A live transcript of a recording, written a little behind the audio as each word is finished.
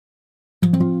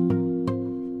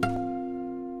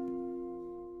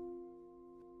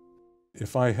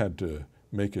if I had to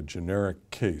make a generic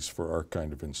case for our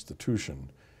kind of institution,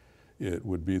 it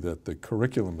would be that the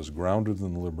curriculum is grounded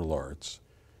in the liberal arts,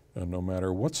 and no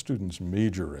matter what students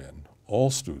major in,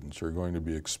 all students are going to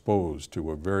be exposed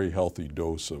to a very healthy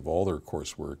dose of all their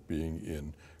coursework being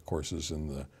in courses in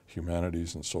the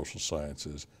humanities and social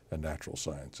sciences and natural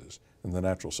sciences. And the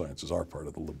natural sciences are part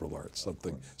of the liberal arts,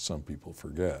 something some people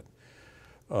forget.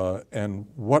 And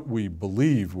what we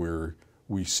believe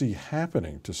we see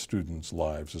happening to students'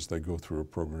 lives as they go through a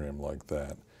program like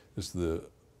that is the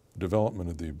development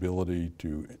of the ability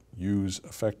to use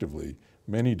effectively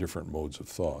many different modes of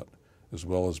thought, as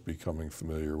well as becoming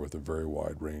familiar with a very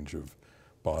wide range of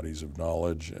bodies of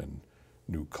knowledge and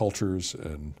new cultures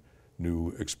and new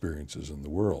experiences in the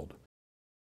world.